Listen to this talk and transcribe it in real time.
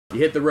You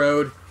hit the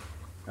road.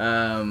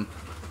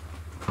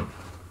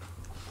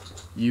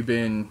 You've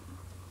been...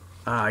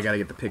 I gotta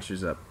get the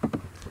pictures up.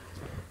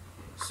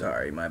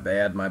 Sorry, my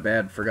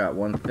bad. Forgot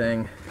one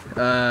thing.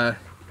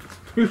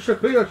 You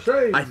should be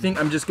ashamed. I think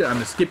I'm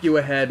gonna skip you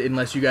ahead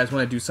unless you guys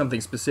want to do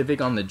something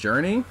specific on the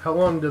journey. How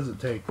long does it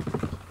take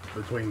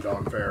between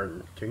Dawnfair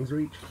and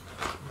Kingsreach?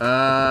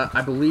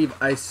 I believe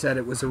I said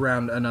it was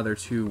around another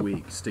 2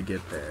 weeks to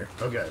get there.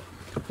 Okay.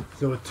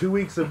 So with 2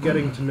 weeks of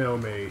getting to know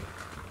me,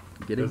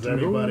 does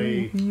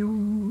anybody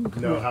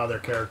know how their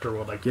character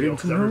would like feel?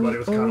 Because everybody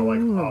was kind of like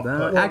off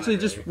put. Actually,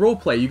 just role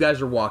play. You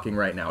guys are walking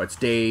right now. It's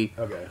day.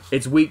 Okay.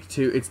 It's week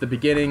 2. It's the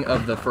beginning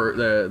of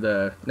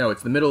the no.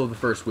 It's the middle of the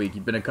first week.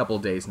 You've been a couple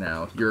days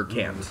now. You're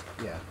camped.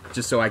 Yeah.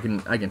 Just so I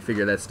can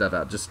figure that stuff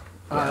out. Just.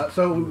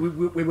 So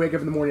we wake up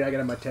in the morning. I get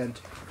in my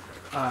tent.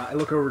 I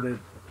look over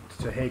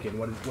to Hagen.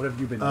 What have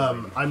you been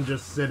doing? I'm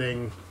just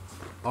sitting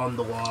on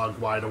the log,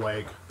 wide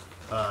awake,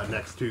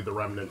 next to the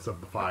remnants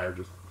of the fire.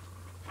 Just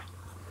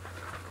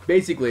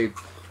basically,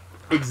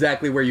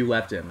 exactly where you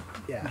left him.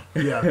 Yeah.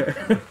 Yeah.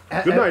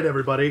 Good night,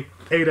 everybody.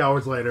 8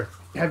 hours later.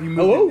 Have you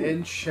moved an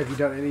inch? Have you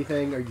done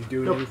anything? Are you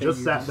doing anything?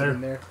 Just sat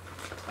there.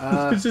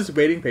 It's just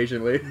waiting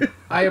patiently.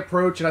 I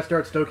approach and I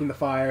start stoking the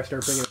fire,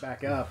 start bringing it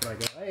back up, and I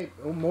go, "Hey,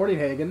 morning,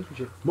 Hagen."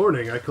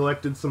 Morning. I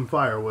collected some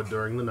firewood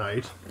during the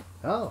night.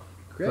 Oh,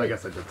 great. So I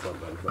guess I did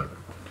something, but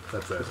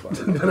that's it.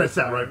 And I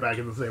sat right back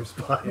in the same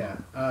spot. Yeah.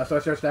 So I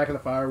start stacking the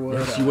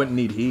firewood. You wouldn't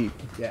need heat.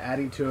 Yeah,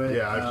 adding to it.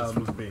 Yeah, I just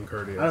was being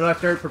courteous. I don't know. I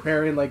started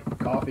preparing like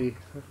coffee,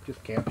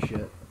 just camp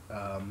shit.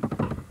 I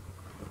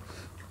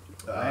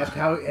asked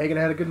how Hagen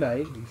had a good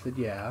night. He said,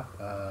 "Yeah."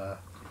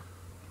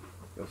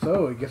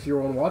 So I guess you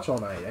were on watch all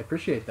night. I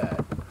appreciate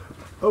that.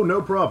 Oh,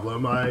 no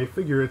problem. I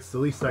figure it's the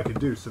least I could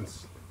do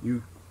since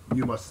you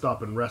must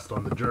stop and rest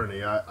on the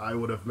journey. I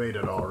would have made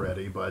it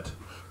already, but...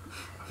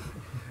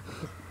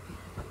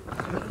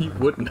 You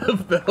wouldn't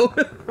have, though.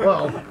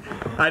 Well...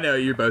 I know,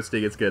 you're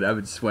boasting. It's good. I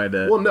just wanted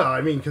to... Well, no,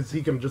 I mean, because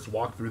he can just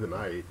walk through the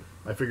night.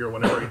 I figure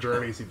whenever he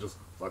journeys, he just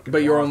fucking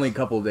But you're walks. only a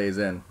couple days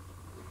in.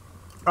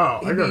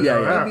 Oh, I got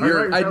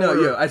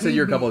Yeah. I said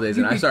you're a couple days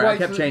in. I'm sorry, I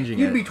kept changing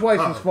it. You'd be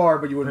twice as far,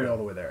 but you wouldn't be all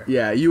the way there.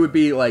 Yeah, you would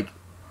be like...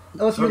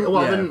 Unless you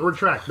well, then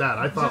retract that.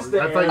 I thought you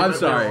I'm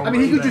sorry. I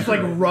mean, he could just like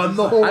run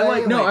the whole way.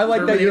 I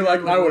like that you're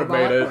like, I would have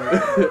made it.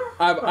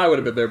 I would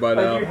have been there by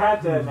now. You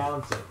had to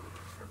announce it.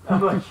 I'm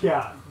like,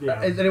 yeah.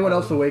 Is anyone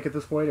else awake at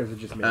this point, or is it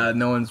just me?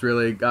 No one's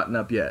really gotten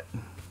up yet.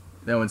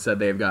 No one said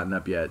they've gotten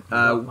up yet.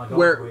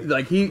 Where,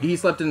 like, he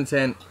slept in the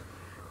tent.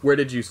 Where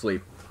did you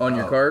sleep? On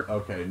your cart?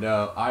 Okay,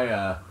 no,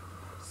 I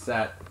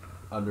sat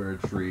under a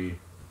tree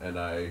and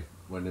I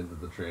went into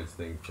the trance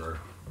thing for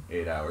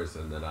 8 hours,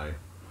 and then I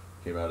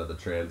came out of the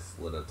trance,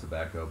 lit a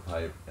tobacco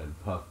pipe, and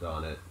puffed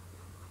on it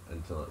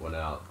until it went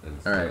out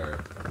and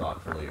stared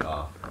thoughtfully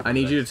off. I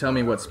need you to tell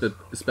me what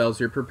spells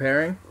you're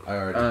preparing. I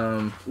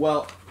already...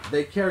 well,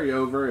 they carry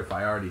over if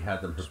I already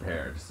had them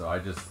prepared, so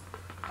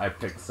I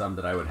picked some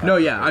that I would have. No,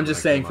 yeah, I'm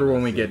just saying for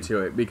when we get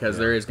to it, because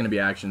there is going to be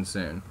action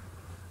soon.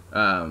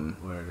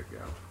 Where'd it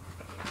go?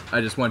 I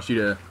just want you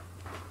to,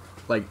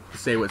 like,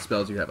 say what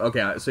spells you have.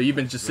 Okay, so you've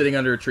been just sitting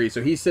under a tree.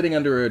 So he's sitting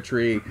under a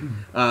tree,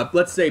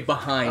 let's say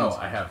behind. Oh,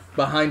 I have.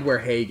 Behind where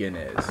Hagen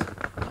is.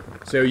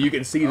 So you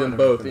can see them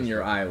both in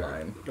your eye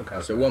line.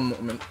 Okay. So one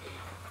moment.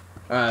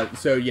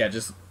 So yeah,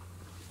 just,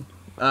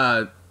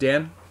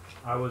 Dan?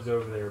 I was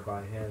over there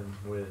by him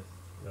with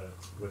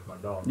my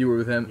dog. You were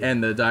with him? Yeah.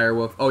 And the dire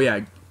wolf. Oh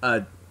yeah,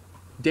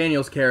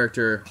 Daniel's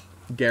character,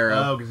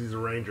 Garrow. Oh, because he's a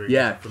ranger.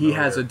 Yeah, he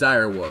has a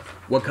dire wolf.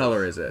 What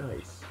color is it?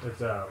 Nice.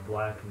 It's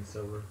black and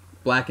silver.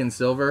 Black and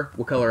silver?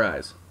 What color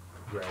eyes?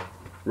 Red.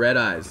 Red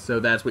eyes. So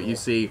that's what you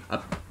see,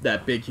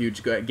 that big,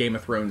 huge Game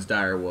of Thrones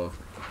dire wolf.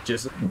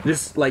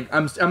 Just like,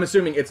 I'm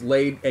assuming it's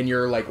laid and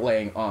you're, like,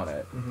 laying on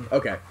it. Mm-hmm.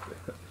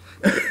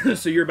 Okay.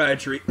 So you're by a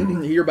tree.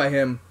 You're by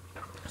him.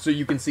 So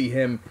you can see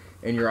him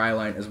in your eye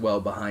line as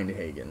well behind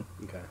Hagen.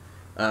 Okay.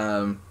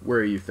 Where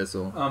are you,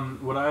 Thistle?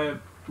 Would I,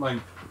 like,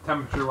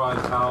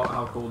 temperature-wise,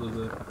 how cold is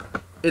it?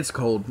 It's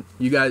cold.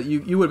 You guys,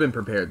 you would have been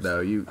prepared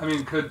though. I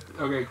mean,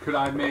 could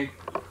I make,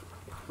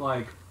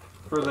 like,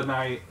 for the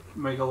night,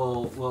 make a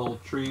little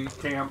tree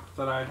camp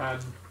that I had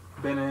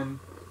been in,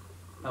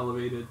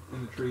 elevated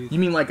in the trees? You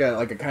mean like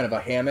a kind of a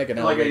hammock,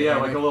 hammock? Like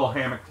a little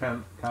hammock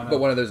tent kind of. But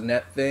one of those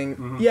net thing.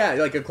 Mm-hmm. Yeah,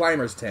 like a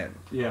climber's tent.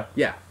 Yeah.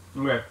 Yeah.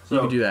 Okay. So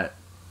you can do that.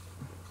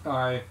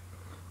 I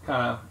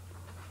kind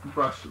of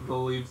brush the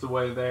leaves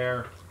away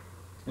there,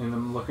 and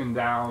I'm looking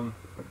down,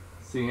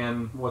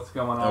 seeing what's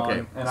going on.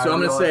 Okay, And so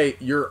I'm gonna say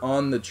you're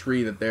on the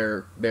tree that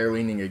they're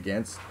leaning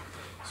against.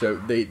 So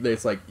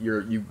it's like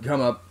you come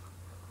up,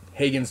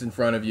 Hagen's in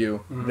front of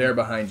you, they're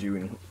behind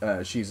you,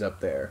 and she's up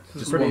there.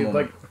 This is pretty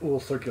like a little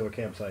circular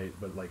campsite,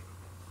 but like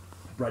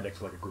right next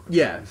to like a group of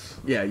trees.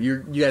 Yeah. You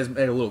guys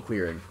made a little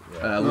clearing,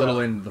 a little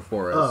into the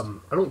forest.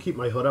 I don't keep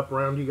my hood up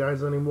around you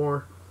guys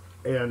anymore,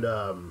 and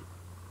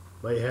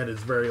my head is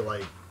very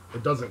like.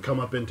 It doesn't come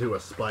up into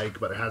a spike,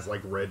 but it has like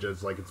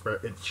ridges. Like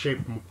it's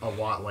shaped a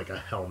lot like a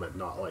helmet,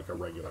 not like a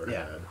regular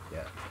head.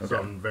 Yeah. So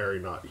I'm very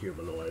not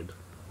humanoid.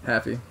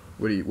 Happy.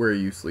 Where are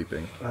you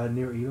sleeping?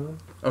 Near Elon.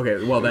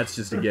 Okay, well that's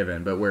just a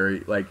given. But where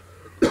like,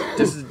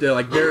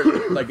 they're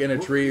like in a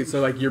tree,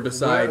 so like you're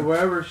beside.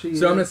 Wherever she.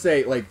 So I'm gonna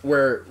say like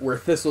where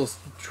Thistle's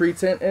tree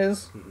tent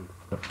is.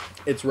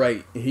 It's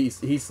right. He's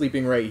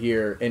sleeping right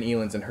here, and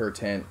Elan's in her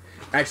tent.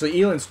 Actually,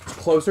 Elan's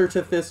closer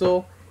to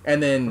Thistle,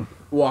 and then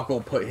Walk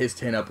will put his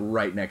tent up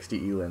right next to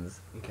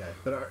Elan's. Okay,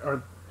 but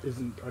aren't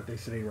they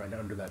sitting right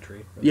under that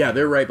tree? Yeah,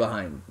 they're right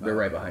behind. They're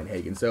right behind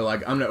Hagen. So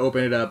like, I'm gonna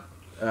open it up.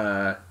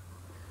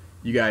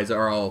 You guys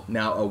are all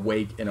now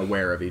awake and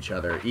aware of each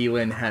other.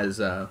 Elin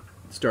has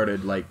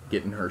started like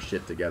getting her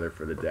shit together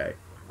for the day.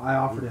 I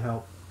offer to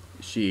help.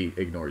 She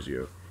ignores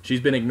you. She's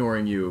been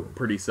ignoring you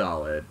pretty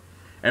solid.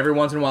 Every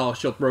once in a while,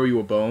 she'll throw you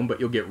a bone, but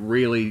you'll get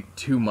really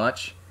too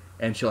much,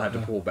 and she'll have to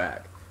pull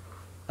back.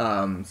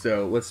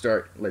 So let's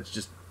start. Let's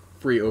just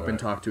free open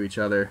talk to each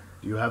other.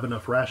 Do you have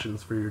enough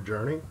rations for your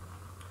journey?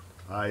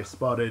 I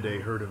spotted a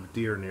herd of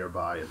deer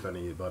nearby if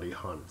anybody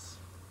hunts.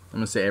 I'm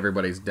gonna say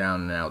everybody's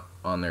down and out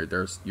on there.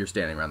 You're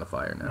standing around the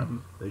fire now. Mm-hmm.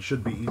 They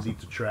should be easy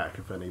to track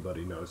if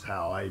anybody knows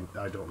how. I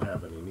don't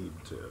have any need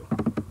to.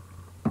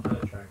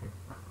 Tracking.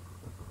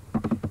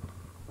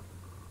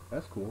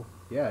 That's cool.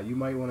 Yeah, you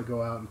might want to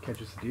go out and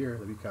catch us a deer.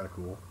 That'd be kind of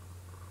cool.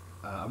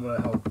 I'm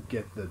gonna help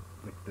get the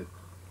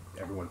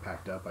everyone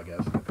packed up. I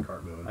guess get the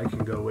cart moving. I can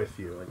go with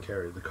you and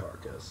carry the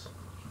carcass.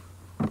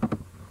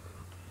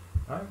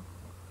 Alright.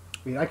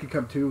 I mean, I could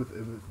come too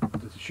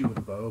to shoot with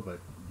a bow, but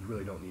you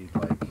really don't need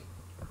like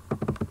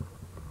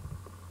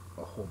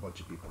a whole bunch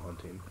of people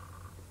hunting.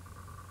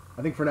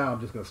 I think for now I'm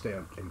just gonna stay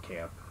in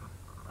camp.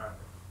 Alright.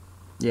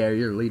 Yeah,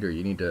 you're a leader.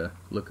 You need to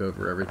look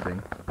over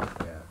everything.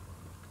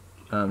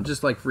 Yeah.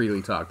 Just like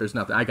freely talk. There's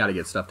nothing. I got to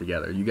get stuff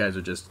together. You guys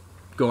are just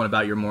going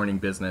about your morning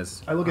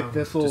business. I look at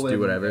Thistle just do and,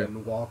 whatever.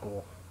 and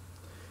Walkle.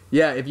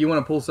 Yeah, if you want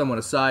to pull someone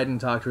aside and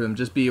talk to them,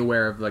 just be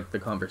aware of like the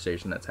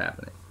conversation that's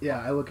happening. Yeah,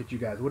 I look at you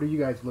guys. What are you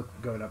guys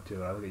going up to?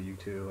 And I look at you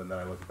two, and then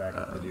I look back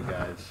at the new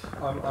guys.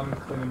 I'm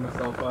cleaning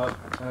myself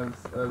up as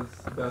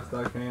best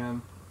I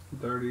can.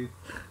 Dirty,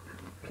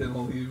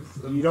 kennel leaves.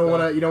 and You don't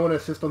stuff. want to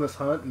assist on this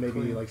hunt and maybe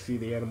Clean. like see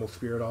the animal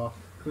spirit off.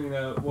 Clean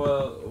up.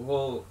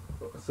 Well.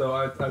 So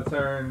I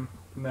turn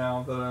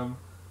now that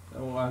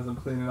as I'm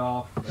cleaning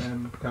off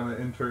and kind of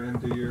enter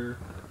into your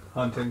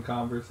hunting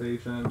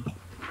conversation.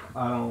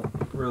 I don't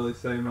really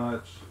say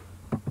much,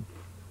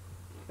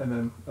 and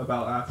then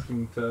about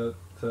asking to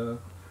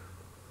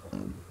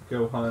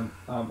go hunt.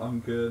 I'm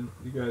good.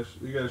 You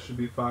guys should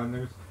be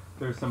fine.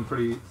 There's some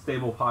pretty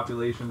stable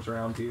populations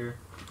around here.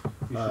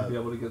 You should be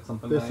able to get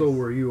something Thistle, nice.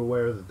 were you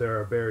aware that there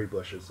are berry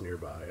bushes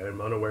nearby?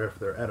 I'm unaware if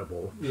they're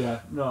edible.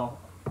 Yeah. No.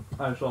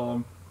 I saw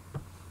them.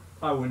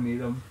 I wouldn't eat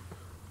them.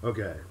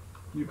 Okay.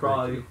 You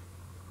probably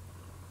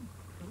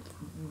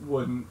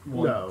wouldn't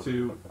want No.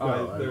 to No,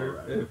 I'm either.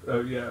 alright. If,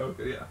 oh yeah,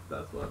 okay, yeah,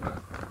 that's what I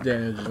meant.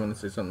 Daniel, just want to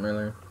say something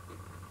earlier.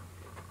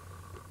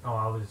 Oh,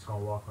 I was just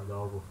gonna walk my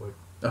dog real quick.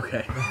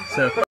 Okay,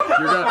 so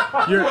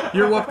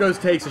your wolf goes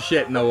takes a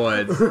shit in the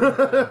woods.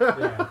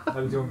 Yeah, I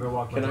was gonna go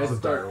walk my Can I dog.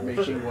 start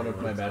making one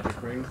of my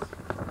magic rings?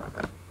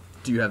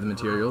 Do you have the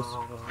materials?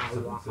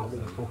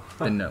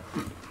 Then no.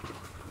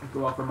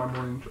 Go out for my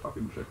morning jog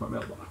and check my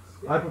mailbox.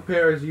 I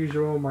prepare as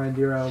usual my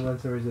endure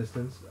elements and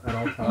resistance at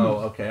all times. Oh,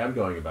 okay. I'm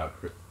going about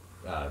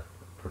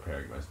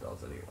preparing my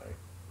spells anyway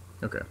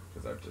Okay.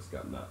 because I've just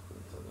gotten that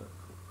into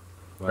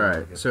the. All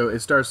right. So it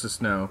starts to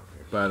snow.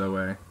 By the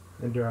way.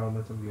 Endure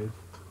elements, I'm good.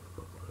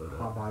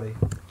 Hot body.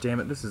 Damn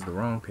it! This is the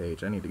wrong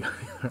page. I need to go.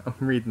 I'm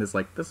reading this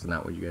like this is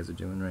not what you guys are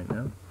doing right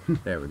now.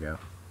 There we go.